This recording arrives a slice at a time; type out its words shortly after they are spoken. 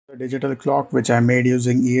The digital clock which I made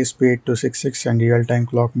using ESP8266 and real-time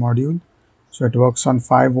clock module. So it works on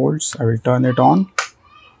 5 volts. I will turn it on.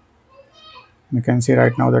 You can see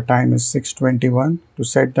right now the time is 6:21. To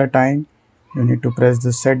set the time, you need to press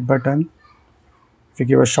the set button. If you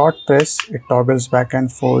give a short press, it toggles back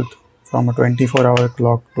and forth from a 24-hour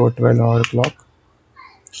clock to a 12-hour clock.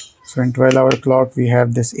 So in 12-hour clock, we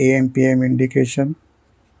have this AM PM indication.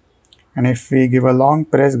 And if we give a long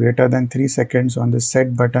press greater than 3 seconds on the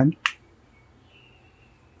set button,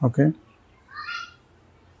 okay,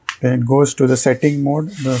 then it goes to the setting mode.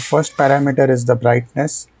 The first parameter is the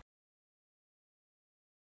brightness.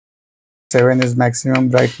 7 is maximum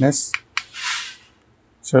brightness.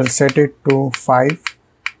 So I'll set it to 5.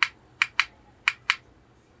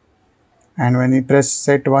 And when we press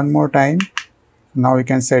set one more time, now we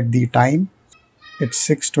can set the time. It's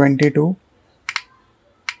 6:22.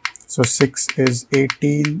 So 6 is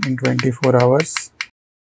 18 in 24 hours.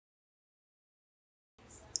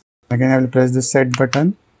 Again, I will press the set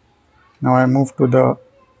button. Now I move to the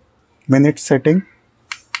minute setting.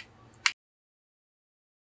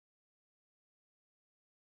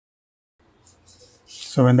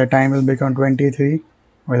 So when the time will become 23,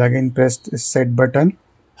 we'll again press the set button,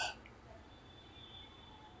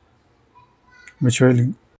 which will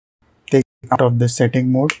take out of the setting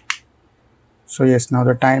mode. So yes, now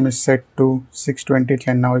the time is set to 6:20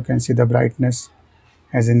 and now you can see the brightness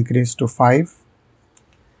has increased to 5.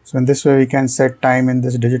 So in this way we can set time in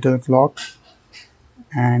this digital clock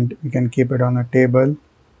and we can keep it on a table.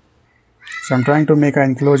 So I'm trying to make an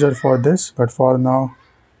enclosure for this, but for now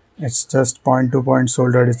it's just point-to-point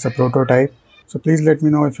soldered. It's a prototype. So please let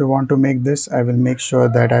me know if you want to make this. I will make sure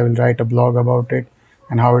that I will write a blog about it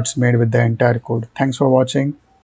and how it's made with the entire code. Thanks for watching.